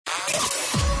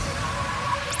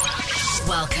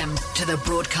Welcome to the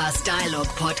Broadcast Dialogue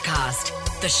Podcast,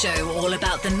 the show all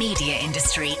about the media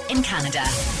industry in Canada.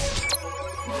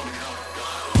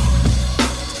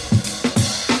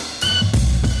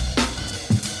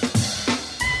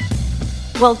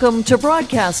 Welcome to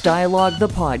Broadcast Dialogue, the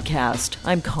podcast.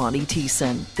 I'm Connie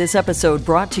Thiessen. This episode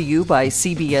brought to you by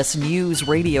CBS News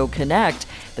Radio Connect.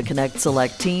 The Connect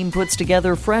Select team puts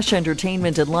together fresh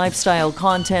entertainment and lifestyle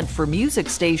content for music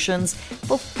stations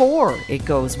before it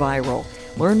goes viral.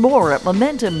 Learn more at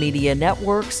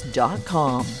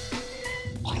MomentumMediaNetworks.com.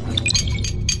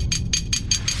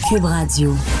 QUB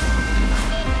Radio.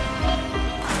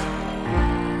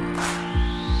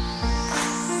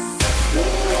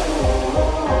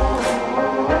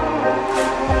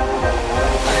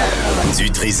 Du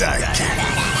Trisac.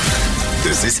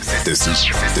 De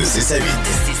 6 à 8.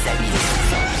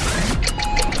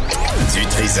 Du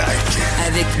Trisac.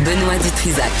 Avec Benoît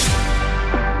Dutrisac.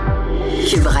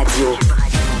 QUB Radio.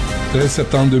 13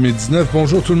 septembre 2019.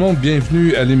 Bonjour tout le monde,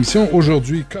 bienvenue à l'émission.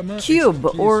 Aujourd'hui, comment QUB,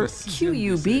 or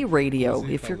QUB Radio,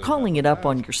 if you're calling it up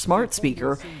on your smart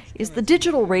speaker, is the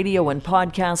digital radio and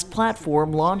podcast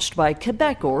platform launched by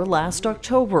Quebecor last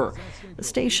October. The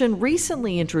station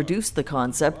recently introduced the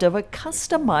concept of a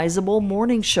customizable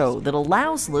morning show that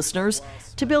allows listeners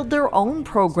to build their own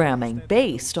programming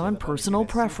based on personal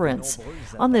preference.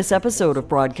 On this episode of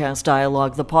Broadcast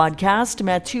Dialogue, the podcast,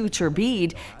 Mathieu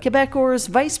Turbide, Quebecor's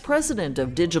Vice President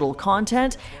of Digital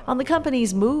Content, on the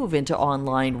company's move into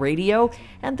online radio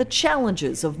and the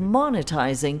challenges of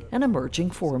monetizing an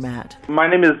emerging format. My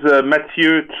name is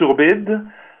Mathieu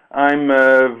Turbide. I'm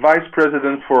Vice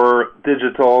President for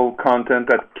Digital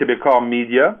Content at Quebecor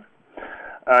Media.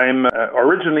 I'm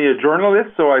originally a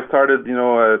journalist, so I started,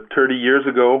 30 years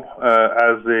ago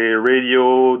as a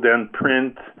radio, then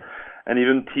print, and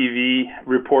even TV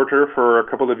reporter for a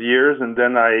couple of years, and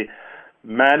then I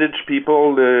managed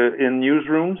people in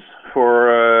newsrooms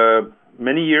for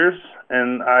many years,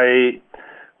 and I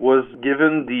was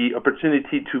given the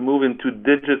opportunity to move into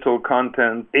digital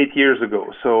content 8 years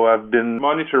ago. So I've been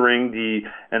monitoring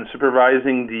and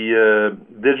supervising the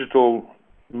digital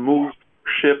move,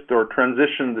 shift, or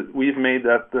transition that we've made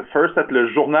first at Le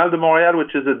Journal de Montréal,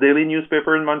 which is a daily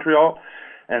newspaper in Montreal,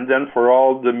 and then for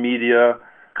all the media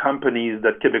companies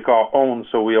that Quebecor owns.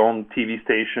 So we own TV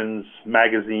stations,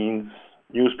 magazines,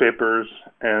 newspapers,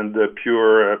 and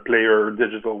pure player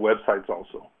digital websites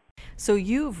also. So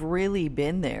you've really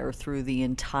been there through the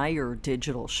entire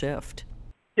digital shift.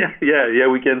 Yeah,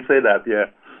 we can say that, yeah.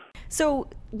 So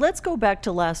let's go back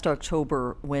to last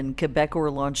October when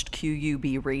Quebecor launched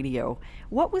QUB Radio.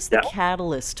 What was the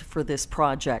catalyst for this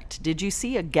project? Did you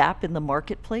see a gap in the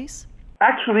marketplace?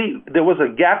 Actually, there was a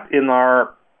gap in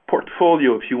our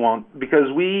portfolio, if you want, because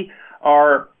we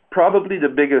are probably the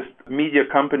biggest media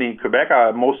company in Quebec,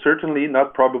 most certainly,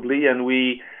 not probably, and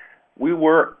we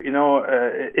were,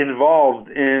 involved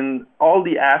in all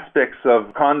the aspects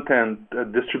of content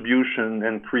distribution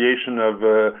and creation of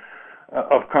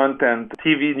content,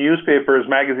 TV, newspapers,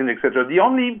 magazines, etc. The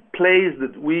only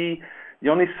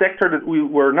sector that we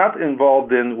were not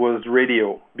involved in was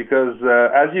radio, because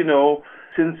as you know,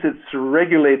 since it's a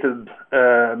regulated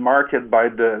market by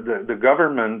the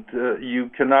government, you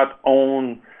cannot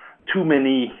own too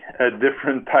many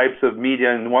different types of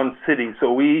media in one city.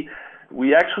 So we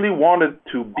actually wanted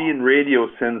to be in radio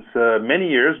since many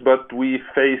years, but we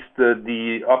faced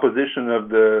the opposition of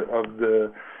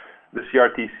the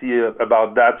CRTC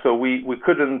about that. So we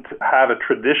couldn't have a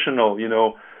traditional,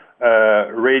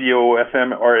 radio,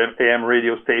 FM or AM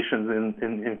radio stations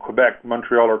in Quebec,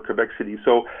 Montreal, or Quebec City.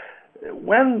 So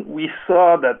when we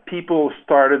saw that people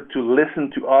started to listen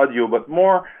to audio, but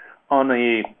more on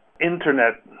a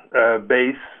internet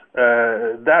base,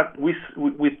 that we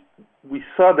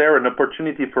saw there an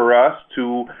opportunity for us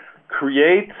to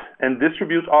create and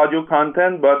distribute audio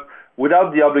content, but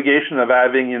without the obligation of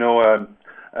having, a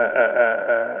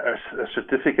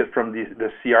certificate from the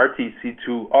CRTC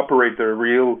to operate a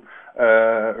real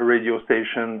radio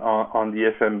station on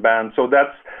the FM band. So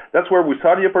that's where we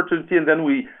saw the opportunity, and then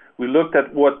we looked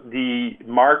at what the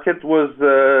market was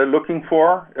looking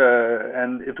for,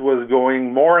 and it was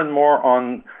going more and more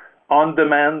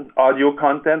on-demand audio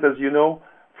content, as you know,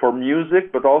 for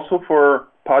music, but also for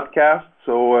podcasts.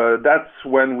 So that's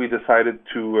when we decided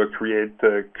to create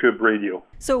QUB Radio.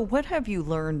 So what have you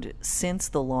learned since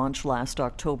the launch last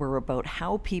October about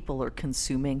how people are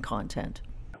consuming content?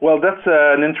 Well, that's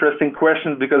an interesting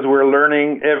question because we're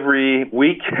learning every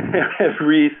week,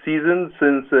 every season,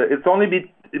 since it's only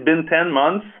been 10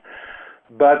 months.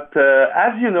 But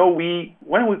as you know,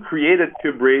 when we created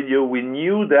QUB Radio, we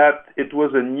knew that it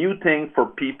was a new thing for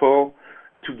people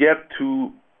to get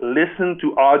to listen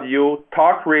to audio,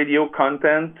 talk radio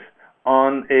content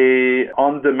on a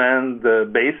on-demand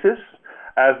basis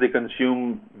as they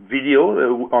consume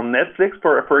video on Netflix,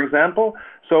 for example.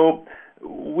 So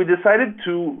we decided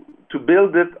to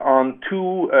build it on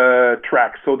two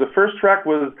tracks. So the first track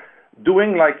was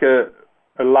doing like a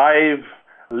live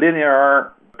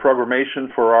linear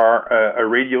programmation for our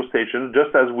radio station,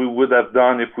 just as we would have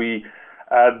done if we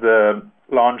had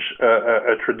launched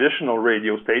a traditional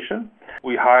radio station.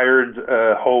 We hired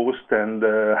a host and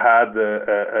had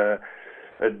a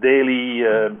daily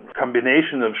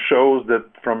combination of shows that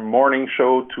from morning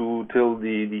show till the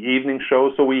evening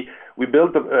show. So we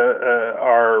built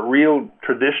our real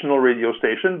traditional radio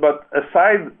station. But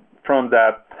aside from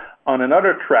that, on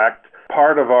another track,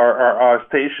 part of our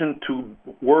station to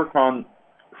work on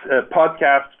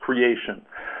podcast creation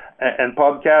and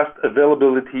podcast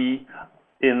availability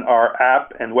in our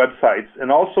app and websites,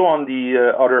 and also on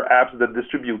the other apps that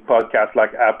distribute podcasts like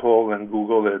Apple and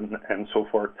Google and so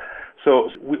forth. So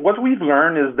what we've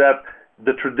learned is that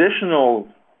the traditional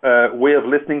way of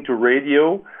listening to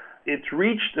radio, it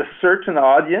reached a certain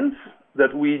audience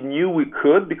that we knew we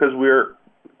could because we're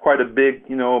quite a big,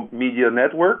 media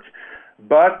network.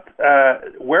 But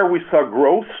where we saw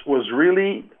growth was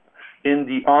really in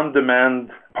the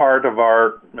on-demand part of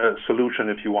our solution,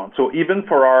 if you want. So even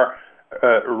for our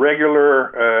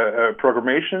regular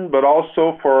programmation, but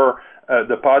also for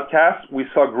the podcast, we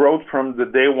saw growth from the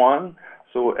day one.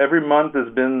 So every month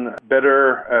has been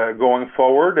better going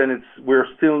forward, and we're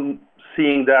still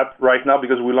seeing that right now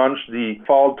because we launched the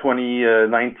fall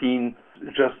 2019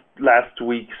 just last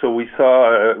week. So we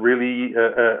saw really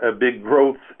a big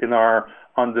growth in our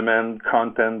on-demand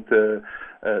content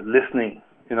listening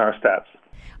in our stats.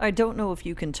 I don't know if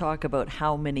you can talk about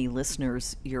how many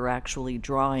listeners you're actually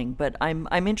drawing, but I'm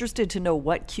interested to know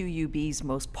what QUB's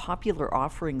most popular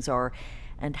offerings are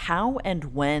and how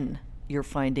and when you're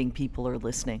finding people are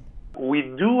listening. We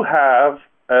do have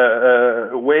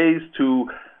ways to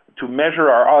measure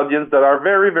our audience that are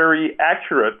very, very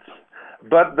accurate,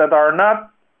 but that are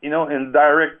not, in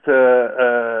direct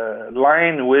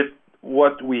line with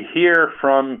what we hear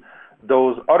from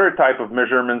those other type of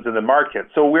measurements in the market.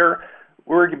 So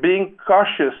we're being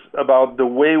cautious about the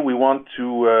way we want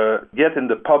to get in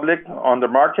the public on the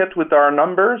market with our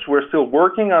numbers. We're still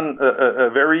working on a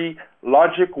very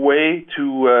logic way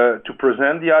to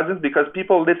present the audience, because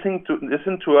people listen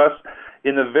to us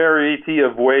in a variety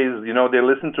of ways. They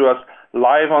listen to us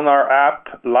live on our app,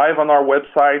 live on our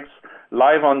websites,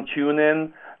 live on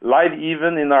TuneIn, live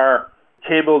even in our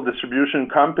cable distribution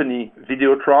company,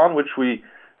 Videotron, which we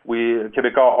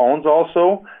Quebecor owns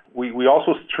also. We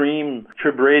also stream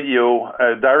QUB radio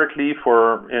directly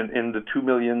in the 2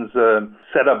 million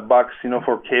setup box,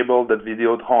 for cable that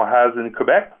Videotron has in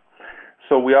Quebec.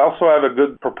 So we also have a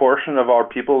good proportion of our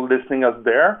people listening us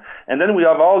there. And then we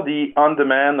have all the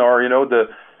on-demand or, the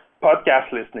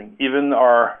podcast listening, even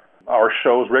our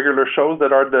shows, regular shows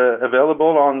that are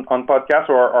available on podcasts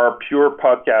or our pure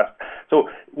podcast. So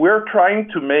we're trying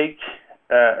to make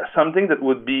something that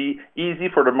would be easy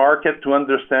for the market to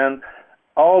understand.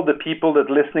 All the people that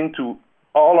listening to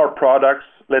all our products,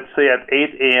 let's say at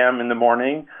 8 a.m. in the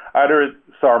morning, either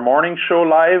it's our morning show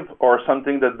live or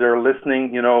something that they're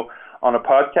listening, on a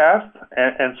podcast.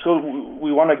 And so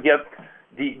we want to get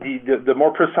the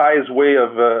more precise way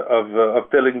of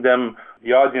telling them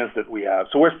the audience that we have.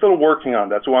 So we're still working on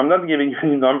that. So I'm not giving you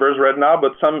any numbers right now,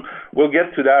 but we'll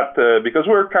get to that because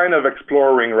we're kind of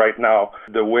exploring right now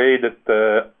the way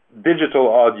that digital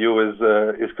audio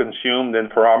is consumed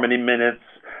and for how many minutes.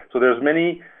 So there's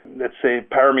many, let's say,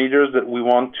 parameters that we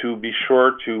want to be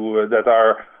sure to that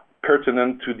are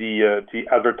pertinent to the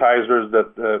advertisers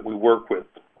that we work with.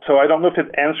 So I don't know if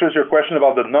it answers your question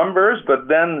about the numbers, but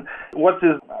then what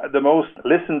is the most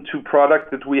listened to product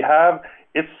that we have?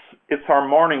 It's our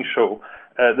morning show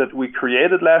that we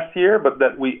created last year, but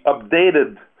that we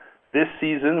updated this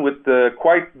season with the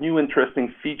quite new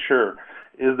interesting feature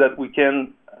is that we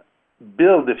can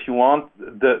build, if you want,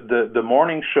 the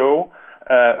morning show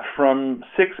from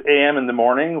 6 a.m. in the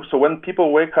morning. So when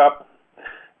people wake up,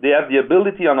 they have the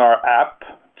ability on our app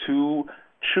to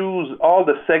choose all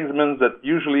the segments that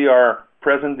usually are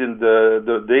present in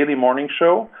the daily morning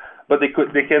show, but they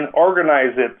can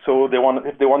organize it. So if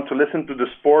they want to listen to the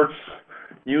sports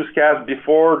newscast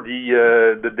before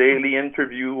the daily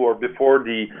interview or before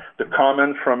the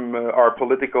comment from our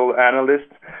political analyst,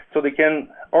 so they can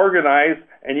organize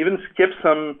and even skip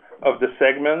some of the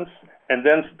segments and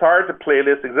then start a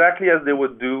playlist exactly as they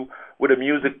would do with a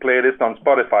music playlist on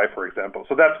Spotify, for example.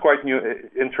 So that's quite new,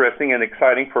 interesting and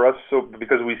exciting for us. So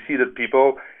because we see that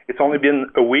it's only been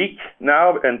a week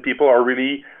now, and people are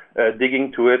really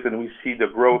digging to it, and we see the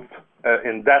growth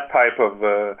in that type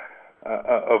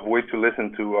of way to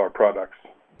listen to our products.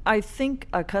 I think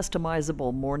a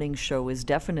customizable morning show is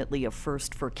definitely a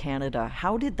first for Canada.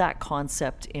 How did that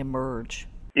concept emerge?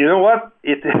 You know what?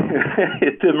 It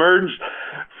emerged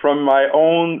from my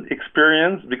own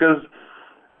experience, because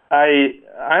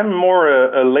I'm more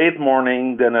a late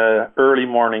morning than a early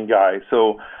morning guy.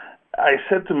 So I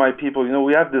said to my people,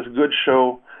 we have this good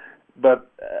show, but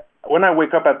when I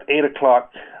wake up at 8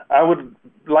 o'clock, I would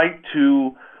like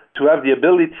to have the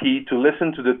ability to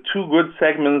listen to the two good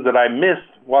segments that I missed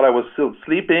while I was still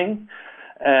sleeping.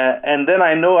 And then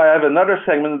I know I have another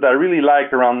segment that I really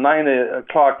like around 9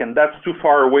 o'clock, and that's too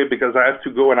far away because I have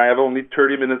to go and I have only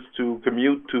 30 minutes to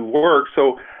commute to work.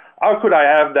 So how could I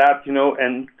have that,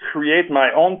 and create my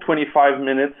own 25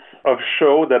 minutes of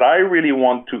show that I really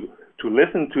want to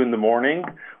listen to in the morning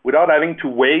without having to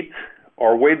wait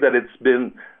that it's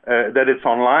been that it's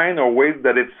online, or wait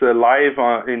that it's live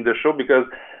in the show.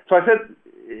 So I said,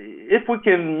 if we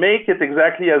can make it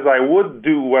exactly as I would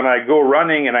do when I go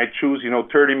running and I choose,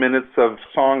 30 minutes of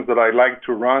songs that I like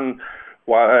to run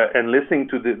and listening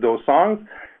to those songs,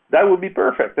 that would be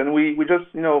perfect. And we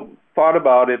just, thought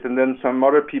about it, and then some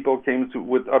other people came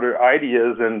with other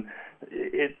ideas, and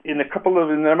in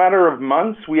a matter of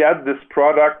months, we had this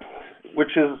product,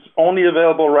 which is only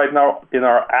available right now in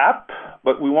our app,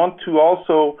 but we want to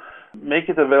also make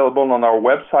it available on our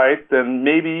website, and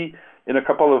maybe in a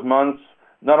couple of months,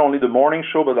 not only the morning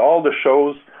show, but all the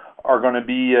shows are going to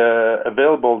be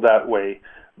available that way.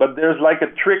 But there's like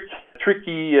a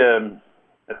tricky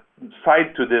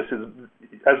side to this.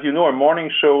 As you know, a morning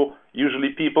show, usually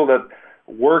people that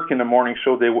work in a morning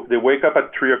show, they wake up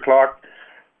at 3 o'clock,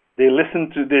 they listen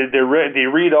to, they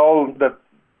read all that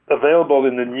available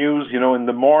in the news, in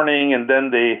the morning, and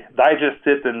then they digest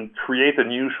it and create a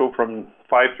news show from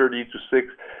 5:30 to 6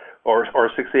 or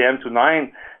 6 a.m. to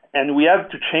 9. And we had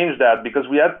to change that, because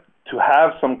we had to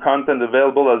have some content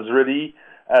available as early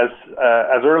as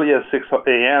 6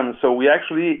 a.m. So we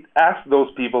actually asked those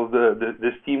people,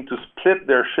 this team, to split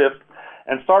their shift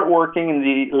and start working in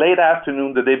the late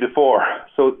afternoon the day before.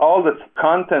 So all the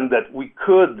content that we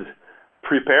could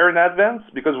prepare in advance,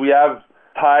 because we have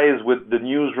ties with the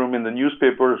newsroom in the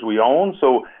newspapers we own.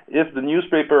 So if the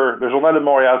newspaper, the Journal de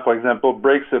Montréal, for example,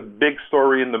 breaks a big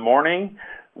story in the morning,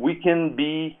 we can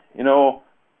be, in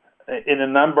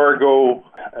an embargo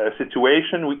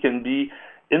situation, we can be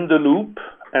in the loop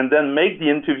and then make the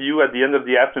interview at the end of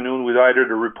the afternoon with either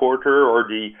the reporter or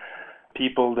the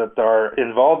people that are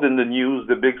involved in the news,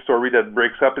 the big story that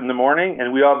breaks up in the morning.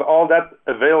 And we have all that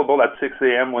available at 6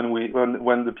 a.m.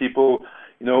 when the people,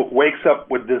 wakes up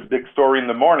with this big story in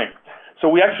the morning. So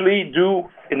we actually do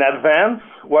in advance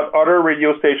what other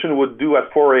radio station would do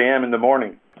at 4 a.m. in the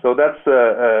morning. So that's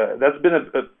been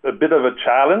a bit of a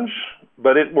challenge,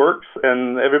 but it works,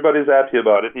 and everybody's happy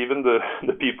about it, even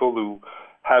the people who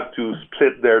have to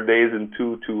split their days in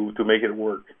two to make it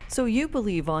work. So you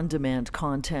believe on-demand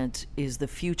content is the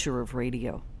future of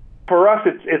radio? For us,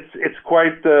 it's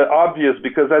quite obvious,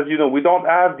 because, as you know, we don't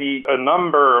have a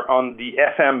number on the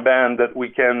FM band that we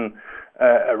can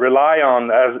rely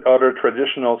on as other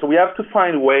traditional. So we have to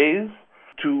find ways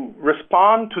to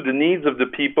respond to the needs of the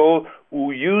people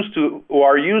who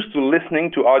are used to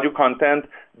listening to audio content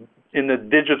in a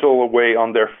digital way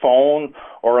on their phone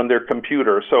or on their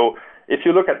computer. So if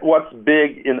you look at what's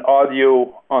big in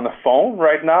audio on a phone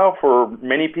right now, for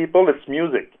many people, it's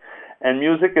music. And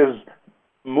music is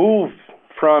moved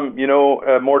from,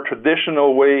 a more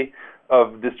traditional way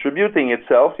of distributing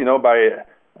itself, by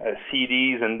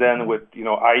CDs, and then with,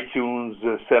 iTunes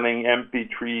selling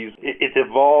MP3s. It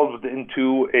evolved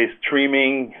into a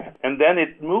streaming, and then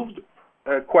it moved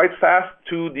quite fast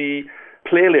to the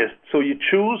playlist. So you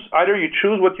choose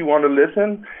what you want to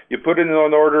listen, you put it in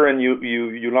an order, and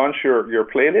you launch your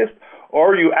playlist,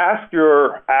 or you ask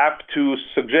your app to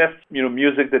suggest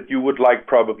music that you would like.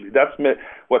 Probably that's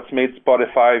what's made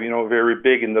Spotify very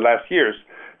big in the last years.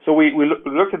 So we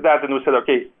looked at that and we said,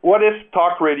 okay, what if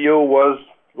talk radio was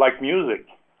like music?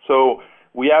 So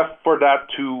we have for that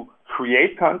to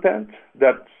create content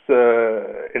that's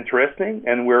interesting,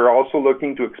 and we're also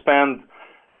looking to expand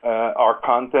our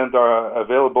content are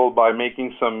available by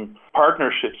making some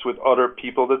partnerships with other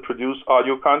people that produce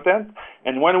audio content.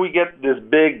 And when we get this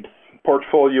big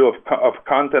portfolio of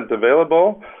content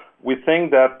available, we think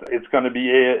that it's going to be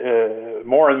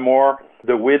more and more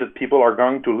the way that people are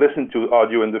going to listen to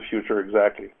audio in the future.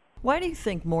 Exactly. Why do you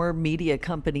think more media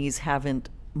companies haven't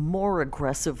more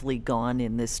aggressively gone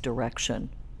in this direction?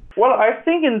 Well, I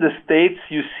think in the States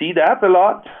you see that a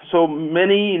lot. So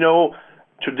many,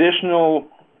 traditional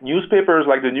newspapers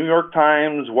like the New York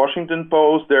Times, Washington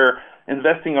Post, they're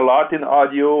investing a lot in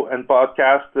audio and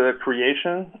podcast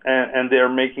creation, and they're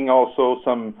making also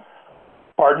some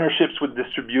partnerships with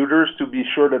distributors to be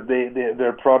sure that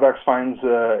their products finds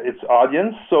its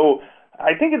audience. So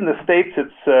I think in the States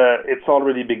it's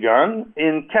already begun.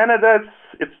 In Canada,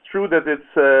 it's true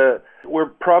that we're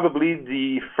probably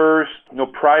the first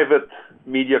private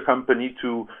media company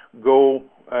to go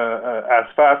as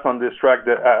fast on this track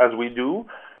as we do.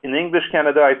 In English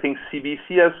Canada, I think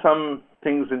CBC has some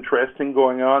things interesting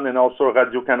going on, and also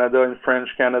Radio-Canada in French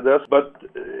Canada. But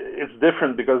it's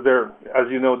different because they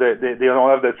don't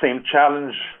have the same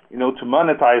challenge, to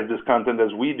monetize this content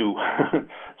as we do.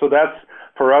 So that's,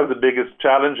 for us, the biggest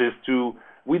challenge is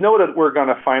we know that we're going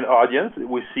to find audience.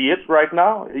 We see it right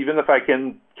now. Even if I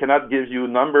cannot give you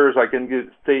numbers, I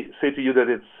can say to you that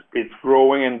it's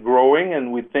growing and growing,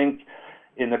 and we think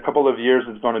in a couple of years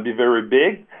it's going to be very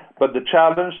big. But the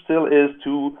challenge still is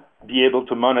to be able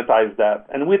to monetize that.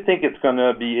 And we think it's going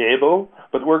to be able,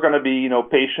 but we're going to be,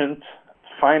 patient,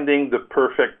 finding the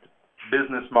perfect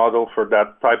business model for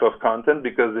that type of content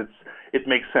because it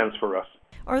makes sense for us.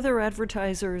 Are there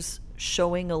advertisers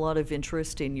showing a lot of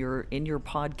interest in your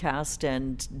podcast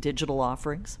and digital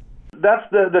offerings? That's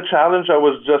the challenge I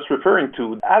was just referring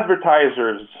to.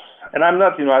 Advertisers, and I'm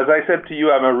not, as I said to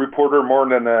you, I'm a reporter more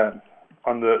than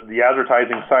on the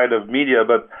advertising side of media,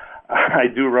 but I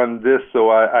do run this,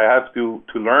 so I have to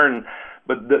learn.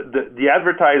 But the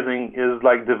advertising is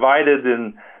like divided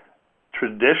in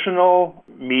traditional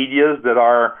medias that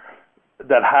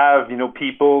have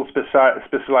people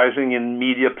specializing in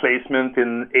media placement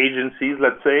in agencies,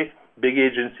 let's say big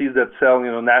agencies that sell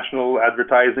national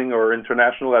advertising or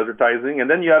international advertising, and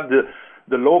then you have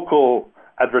the local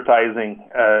advertising,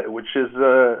 which is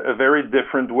a very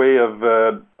different way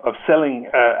of selling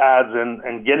ads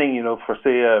and getting for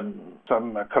say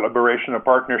some collaboration or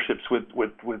partnerships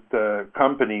with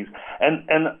companies,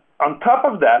 and on top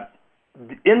of that,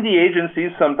 in the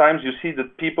agencies sometimes you see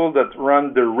that people that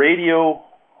run the radio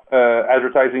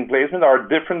advertising placement are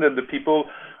different than the people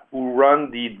who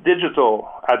run the digital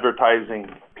advertising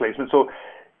placement. So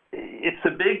it's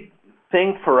a big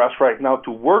thing for us right now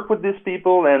to work with these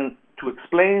people and to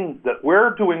explain that we're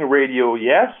doing radio,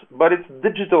 yes, but it's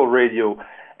digital radio.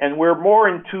 And we're more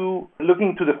into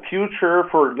looking to the future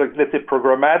for, let's say,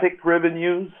 programmatic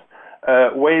revenues,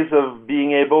 ways of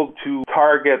being able to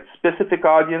target specific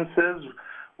audiences.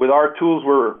 With our tools,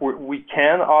 we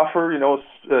can offer,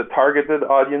 targeted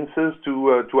audiences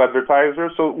to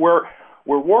advertisers. So we're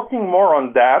working more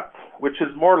on that, which is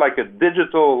more like a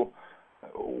digital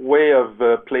way of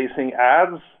placing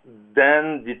ads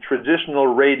than the traditional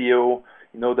radio,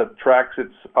 that tracks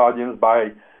its audience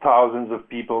by thousands of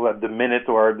people at the minute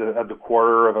or at the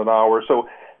quarter of an hour. So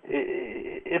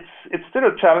it's still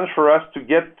a challenge for us to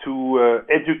get to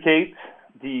educate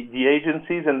the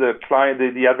agencies and the client,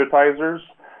 the advertisers,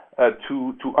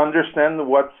 to understand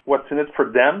what's in it for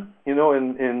them,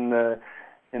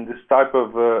 in this type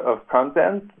of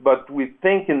content. But we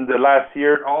think in the last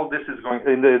year, all this is going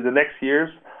in the next years,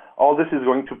 all this is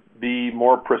going to be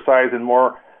more precise and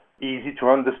more easy to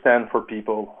understand for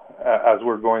people as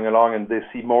we're going along, and they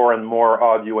see more and more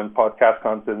audio and podcast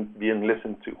content being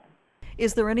listened to.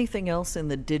 Is there anything else in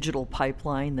the digital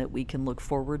pipeline that we can look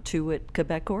forward to at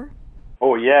Quebecor?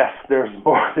 Oh yes, there's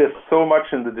more. There's so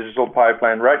much in the digital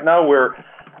pipeline right now.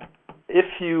 If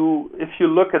you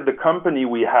look at the company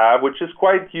we have, which is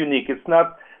quite unique, it's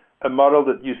not a model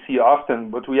that you see often,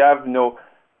 but we have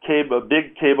a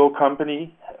big cable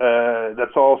company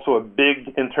that's also a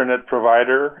big internet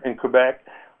provider in Quebec.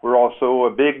 We're also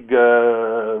a big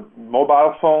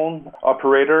mobile phone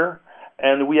operator,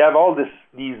 and we have all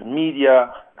these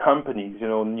media companies,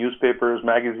 newspapers,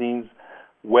 magazines,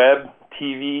 web,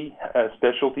 TV,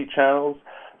 specialty channels.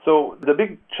 So the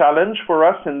big challenge for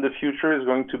us in the future is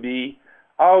going to be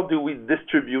how do we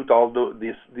distribute all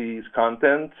these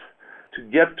content to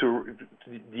get to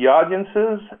the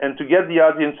audiences and to get the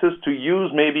audiences to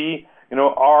use maybe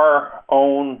our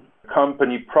own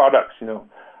company products,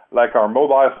 like our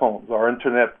mobile phones, our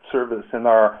internet service, and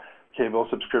our cable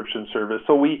subscription service.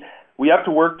 So we have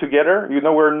to work together.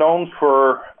 We're known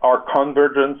for our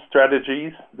convergence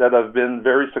strategies that have been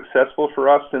very successful for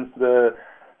us since the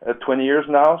 20 years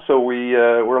now. So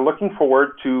we're looking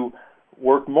forward to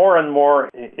work more and more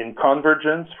in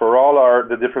convergence for all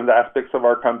the different aspects of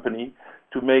our company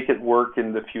to make it work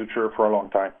in the future for a long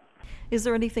time. Is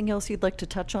there anything else you'd like to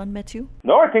touch on, Mathieu?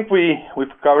 No, I think we've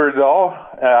covered it all.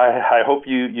 I hope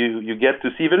you get to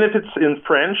see, even if it's in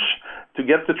French, to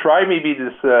get to try maybe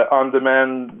this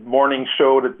on-demand morning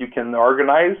show that you can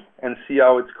organize and see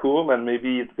how it's cool, and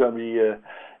maybe it's going to be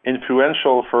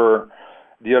influential for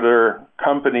the other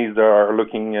companies that are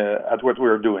looking at what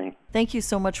we're doing. Thank you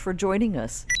so much for joining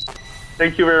us.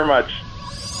 Thank you very much.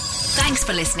 Thanks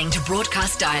for listening to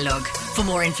Broadcast Dialogue. For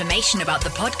more information about the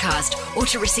podcast or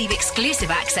to receive exclusive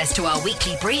access to our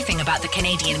weekly briefing about the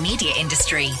Canadian media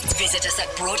industry, visit us at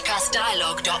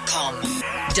broadcastdialogue.com.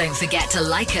 Don't forget to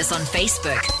like us on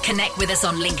Facebook, connect with us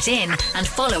on LinkedIn, and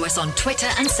follow us on Twitter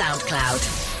and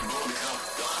SoundCloud.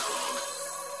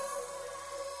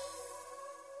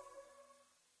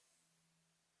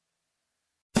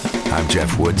 I'm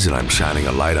Jeff Woods, and I'm shining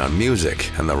a light on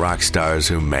music and the rock stars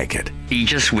who make it. He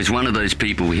just was one of those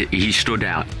people, he stood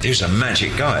out. He was a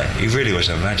magic guy. He really was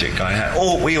a magic guy.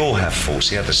 We all have faults.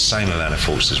 He had the same amount of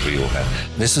faults as we all had.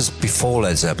 This was before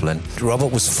Led Zeppelin.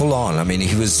 Robert was full on. I mean,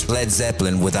 he was Led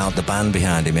Zeppelin without the band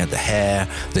behind him. He had the hair,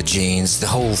 the jeans, the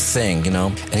whole thing, you know.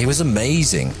 And he was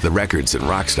amazing. The Records and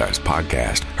Rockstars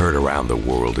podcast, heard around the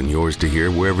world and yours to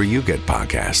hear wherever you get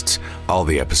podcasts. All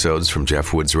the episodes from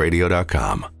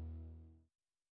JeffWoodsRadio.com.